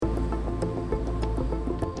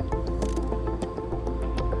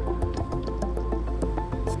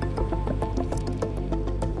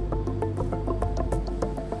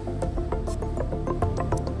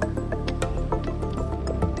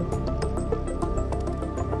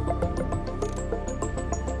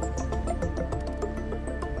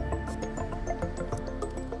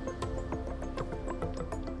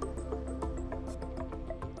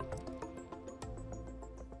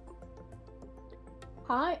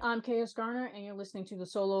I'm KS Garner, and you're listening to the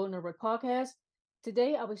Solo Nerd Podcast.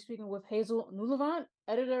 Today, I'll be speaking with Hazel Newlevant,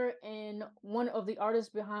 editor and one of the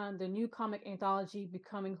artists behind the new comic anthology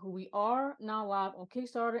Becoming Who We Are, now live on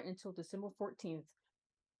Kickstarter until December 14th.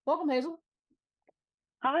 Welcome, Hazel.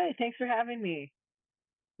 Hi, thanks for having me.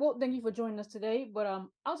 Well, thank you for joining us today. But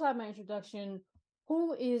outside my introduction,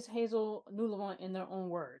 who is Hazel Newlevant in their own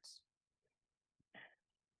words?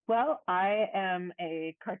 Well, I am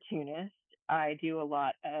a cartoonist. I do a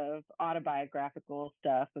lot of autobiographical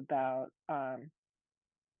stuff about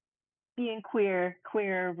being queer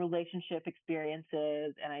relationship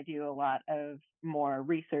experiences, and I do a lot of more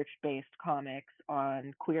research-based comics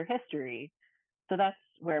on queer history. So that's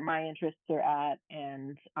where my interests are at,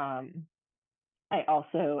 and I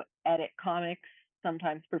also edit comics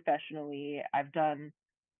sometimes professionally. I've done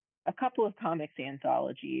a couple of comics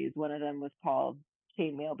anthologies. One of them was called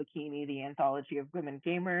Chainmail Bikini, the anthology of women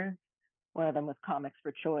gamers. One of them was Comics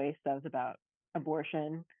for Choice. That was about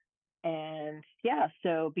abortion. And yeah,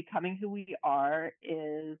 so Becoming Who We Are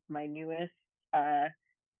is my newest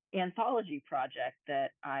anthology project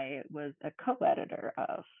that I was a co-editor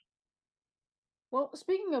of. Well,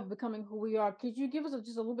 speaking of Becoming Who We Are, could you give us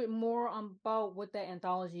just a little bit more about what that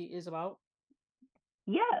anthology is about?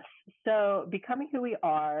 Yes. So Becoming Who We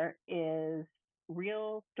Are is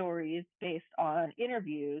real stories based on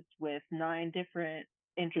interviews with 9 different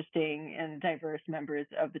interesting and diverse members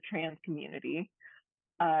of the trans community.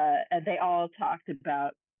 And they all talked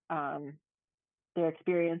about their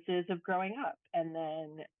experiences of growing up. And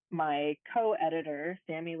then my co-editor,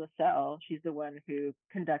 Sammy Lascelle, she's the one who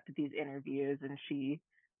conducted these interviews, and she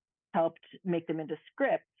helped make them into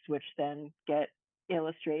scripts, which then get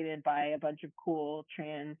illustrated by a bunch of cool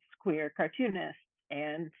trans queer cartoonists.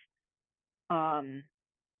 And um,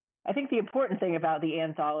 I think the important thing about the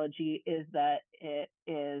anthology is that it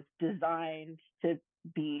is designed to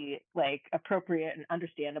be like appropriate and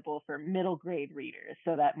understandable for middle grade readers.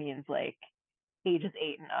 So that means like ages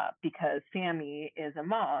 8 and up, because Sammy is a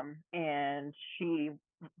mom and she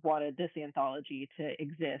wanted this anthology to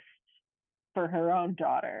exist for her own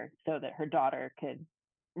daughter so that her daughter could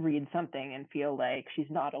read something and feel like she's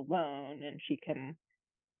not alone, and she can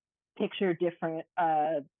picture different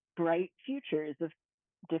bright futures of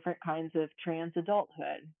different kinds of trans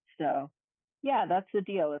adulthood. So yeah, that's the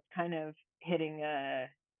deal. It's kind of hitting a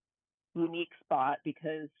unique spot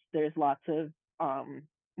because there's lots of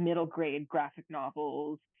middle grade graphic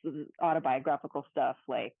novels, autobiographical stuff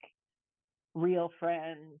like Real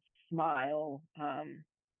Friends, Smile,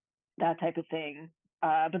 that type of thing.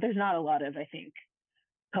 But there's not a lot of, I think,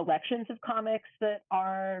 collections of comics that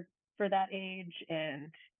are for that age.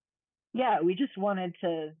 And yeah, we just wanted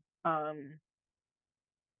to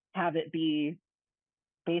have it be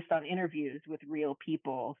based on interviews with real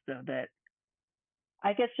people, so that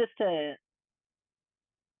I guess just to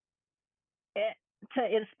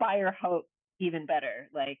inspire hope even better,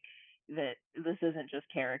 like that this isn't just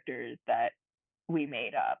characters that we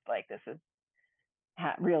made up. Like this is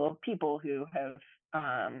real people who have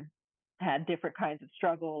had different kinds of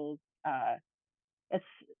struggles. It's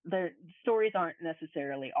their stories aren't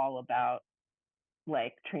necessarily all about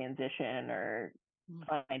like transition or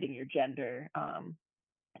finding your gender.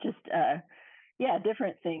 Just yeah,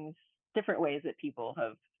 different things, different ways that people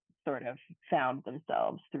have sort of found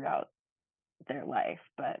themselves throughout their life.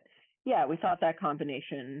 But yeah, we thought that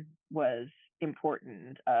combination was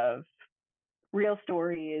important of real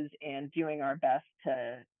stories and doing our best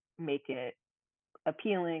to make it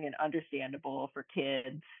appealing and understandable for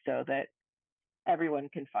kids so that everyone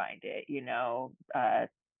can find it,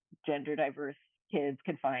 gender diverse kids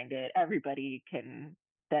can find it, everybody can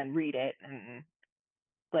then read it and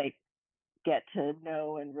like get to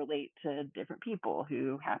know and relate to different people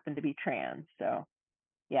who happen to be trans. So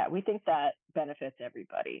yeah, we think that benefits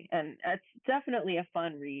everybody. And it's definitely a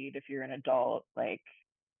fun read if you're an adult, like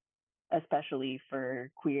especially for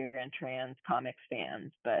queer and trans comics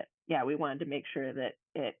fans. But yeah, we wanted to make sure that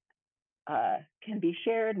it can be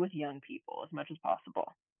shared with young people as much as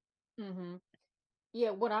possible. Mm-hmm.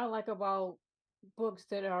 Yeah, what I like about books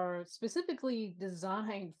that are specifically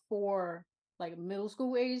designed for like middle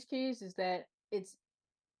school age kids is that it's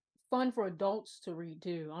fun for adults to read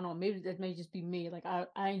too. I don't know, maybe that may just be me. Like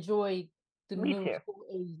I enjoy the Me middle too. school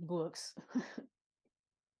age books.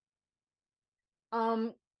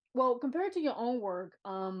 um, well, compared to your own work,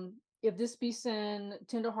 if this be sent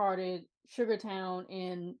Tenderhearted, Sugartown,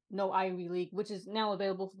 and No Ivy League, which is now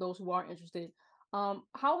available for those who are interested,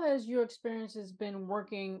 how has your experiences been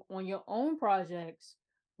working on your own projects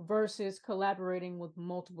versus collaborating with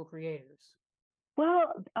multiple creators?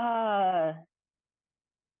 Well,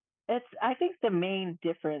 It's I think the main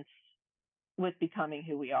difference with becoming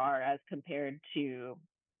who we are as compared to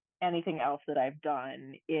anything else that I've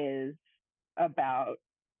done is about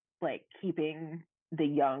like keeping the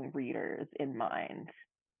young readers in mind.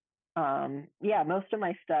 Yeah, most of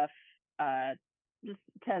my stuff uh, just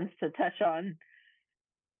tends to touch on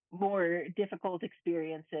more difficult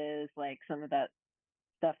experiences, like some of that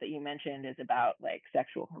stuff that you mentioned is about like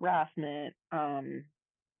sexual harassment,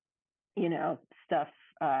 stuff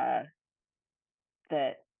uh,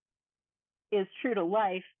 that is true to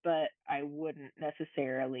life, but I wouldn't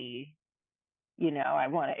necessarily, I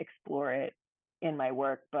want to explore it in my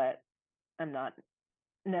work, but I'm not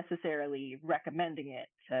necessarily recommending it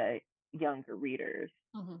to younger readers.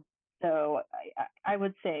 Mhm. So I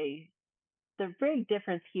would say the big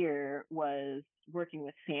difference here was working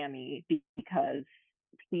with Sammy because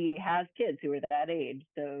she has kids who are that age.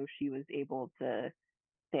 So she was able to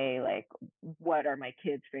say, like, what are my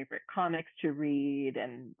kids' favorite comics to read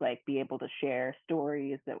and like be able to share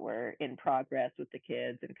stories that were in progress with the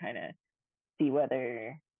kids and kind of see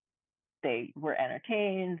whether they were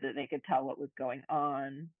entertained, that they could tell what was going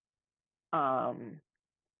on, um,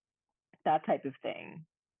 that type of thing.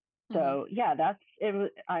 Mhm. So yeah, that's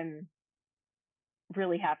it. I'm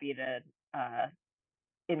really happy to uh,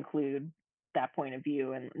 include that point of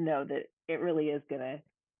view and know that it really is going to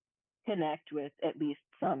connect with at least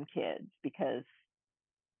some kids because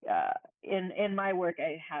uh, in my work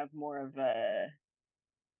I have more of a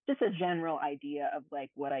just a general idea of like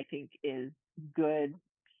what I think is good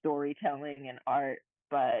storytelling and art,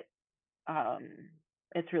 but um,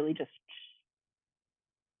 it's really just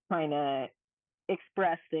trying to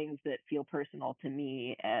express things that feel personal to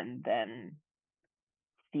me and then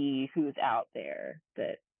see who's out there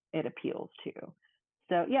that it appeals to.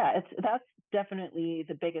 So yeah, it's that's definitely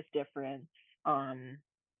the biggest difference. Um,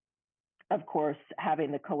 of course,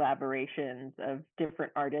 having the collaborations of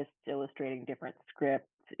different artists illustrating different scripts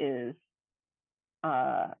is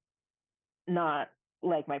uh, not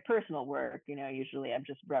like my personal work. Usually I'm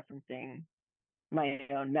just referencing my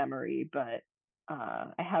own memory, but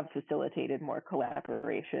I have facilitated more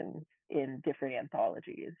collaborations in different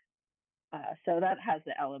anthologies. So that has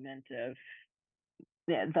the element of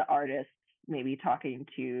the artists maybe talking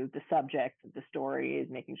to the subjects of the stories,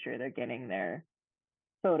 making sure they're getting their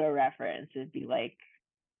photo reference. It'd be like,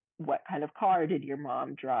 what kind of car did your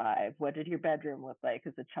mom drive? What did your bedroom look like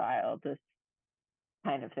as a child? This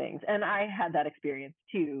kind of things. And I had that experience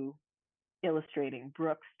too, illustrating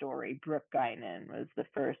Brooke's story. Brooke Guinan was the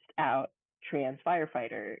first out trans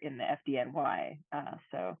firefighter in the FDNY.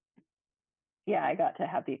 So yeah, I got to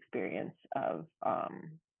have the experience of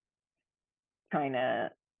trying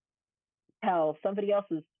to tell somebody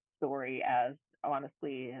else's story as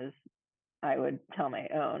honestly as I would tell my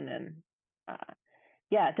own. And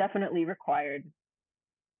yeah, it definitely required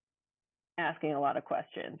asking a lot of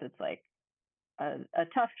questions. It's like a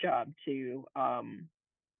tough job to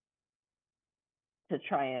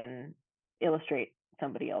try and illustrate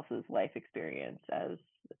somebody else's life experience as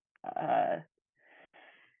uh,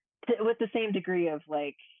 with the same degree of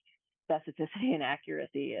like specificity and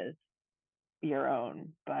accuracy as your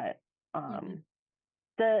own. But Mhm. um,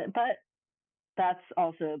 but that's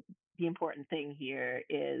also the important thing here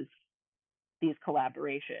is these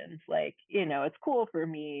collaborations. Like, it's cool for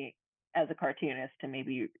me as a cartoonist to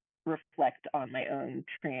maybe reflect on my own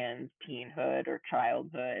trans teenhood or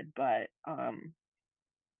childhood, but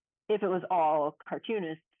if it was all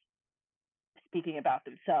cartoonists speaking about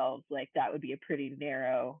themselves, like that would be a pretty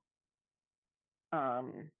narrow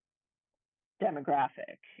um,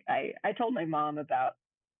 demographic. I told my mom about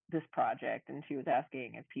this project and she was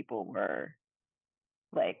asking if people were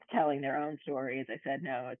like telling their own stories. I said,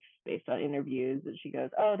 no, it's based on interviews. And she goes,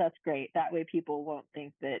 oh, that's great. That way people won't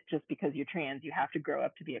think that just because you're trans, you have to grow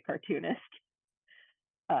up to be a cartoonist.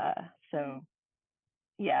 Uh, so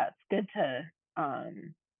yeah, it's good to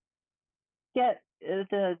get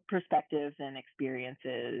the perspectives and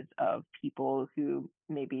experiences of people who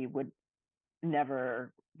maybe would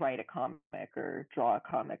never write a comic or draw a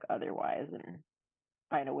comic otherwise and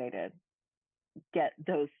find a way to get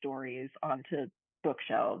those stories onto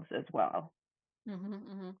bookshelves as well. Mhm.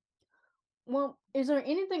 Mhm. Well, is there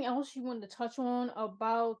anything else you wanted to touch on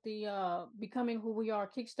about the becoming who we are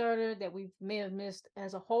Kickstarter that we may have missed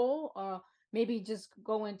as a whole, or maybe just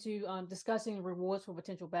go into discussing rewards for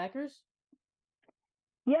potential backers?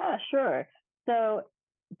 Yeah, sure. So,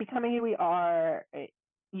 Becoming Who We Are,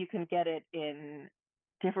 you can get it in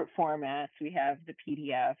different formats. We have the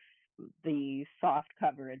PDF, the soft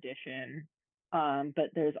cover edition,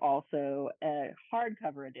 but there's also a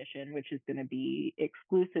hardcover edition, which is going to be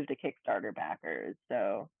exclusive to Kickstarter backers.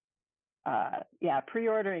 So, Yeah,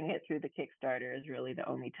 pre-ordering it through the Kickstarter is really the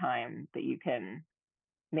only time that you can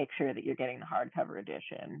make sure that you're getting the hardcover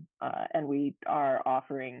edition. And we are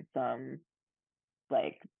offering some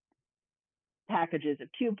like packages of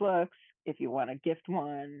 2 books if you want to gift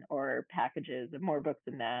one, or packages of more books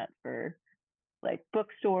than that for like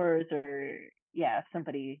bookstores, or yeah, if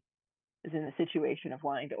somebody is in the situation of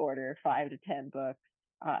wanting to order 5 to 10 books.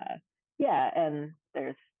 Uh, yeah, and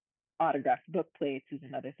there's autographed book plates is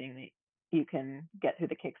another thing that you can get through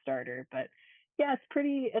the Kickstarter. But yeah, it's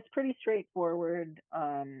pretty straightforward,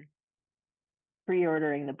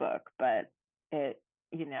 pre-ordering the book, but it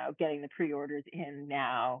getting the pre-orders in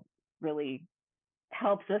now really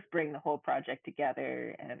helps us bring the whole project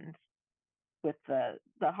together. And with the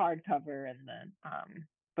hardcover and the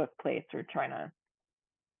book plates, we're trying to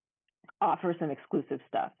offer some exclusive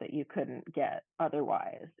stuff that you couldn't get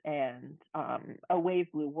otherwise. And A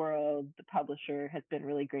Wave Blue World, the publisher, has been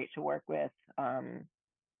really great to work with.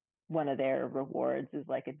 One of their rewards is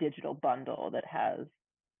like a digital bundle that has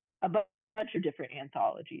a bunch of different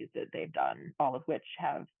anthologies that they've done, all of which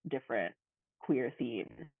have different queer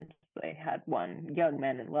themes. They had one, Young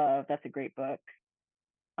Men in Love. That's a great book.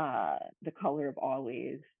 The Color of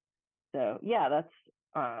Always. So yeah, that's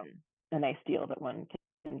a nice deal that one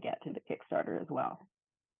can get to the Kickstarter as well.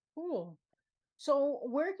 Cool. So,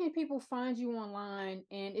 where can people find you online?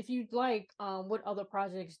 And if you'd like, what other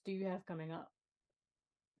projects do you have coming up?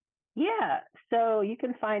 Yeah, so you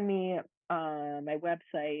can find me. My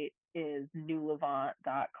website is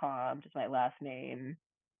newlevant.com, just my last name.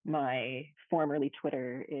 My formerly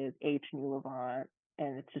Twitter is hnewlevant,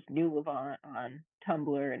 and it's just Newlevant on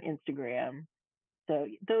Tumblr and Instagram. So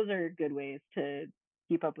those are good ways to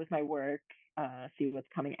keep up with my work, see what's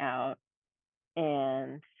coming out.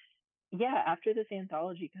 And yeah, after this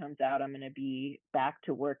anthology comes out, I'm going to be back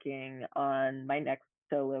to working on my next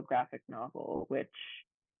solo graphic novel, which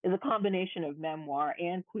is a combination of memoir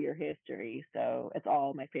and queer history. So it's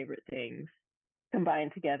all my favorite things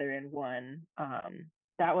combined together in one.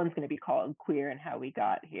 That one's going to be called Queer and How We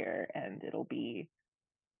Got Here, and it'll be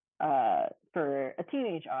for a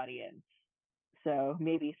teenage audience. So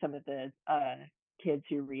maybe some of the kids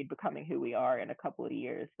who read Becoming Who We Are in a couple of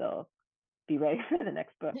years, they'll be ready for the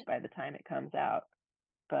next book by the time it comes out.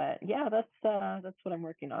 But yeah, that's what I'm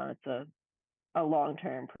working on. It's a long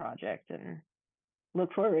term project, and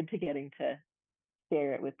look forward to getting to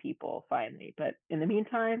share it with people finally. But in the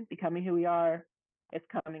meantime, Becoming Who We Are, it's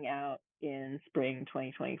coming out in spring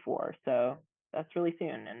 2024. So that's really soon,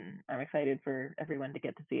 and I'm excited for everyone to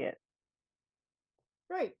get to see it.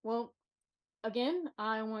 Great. Well, again,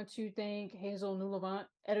 I want to thank Hazel Newlevant,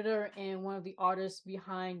 editor and one of the artists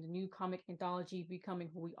behind the new comic anthology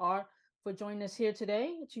Becoming Who We Are, for joining us here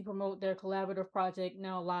today to promote their collaborative project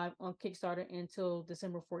now live on Kickstarter until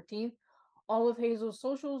December 14th. All of Hazel's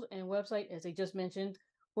socials and website, as I just mentioned,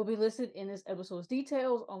 will be listed in this episode's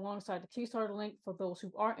details alongside the Kickstarter link for those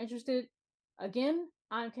who are interested. Again,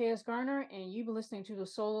 I'm KS Garner, and you've been listening to the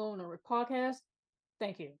Solo Nerd podcast.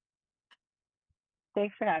 Thank you.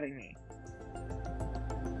 Thanks for having me.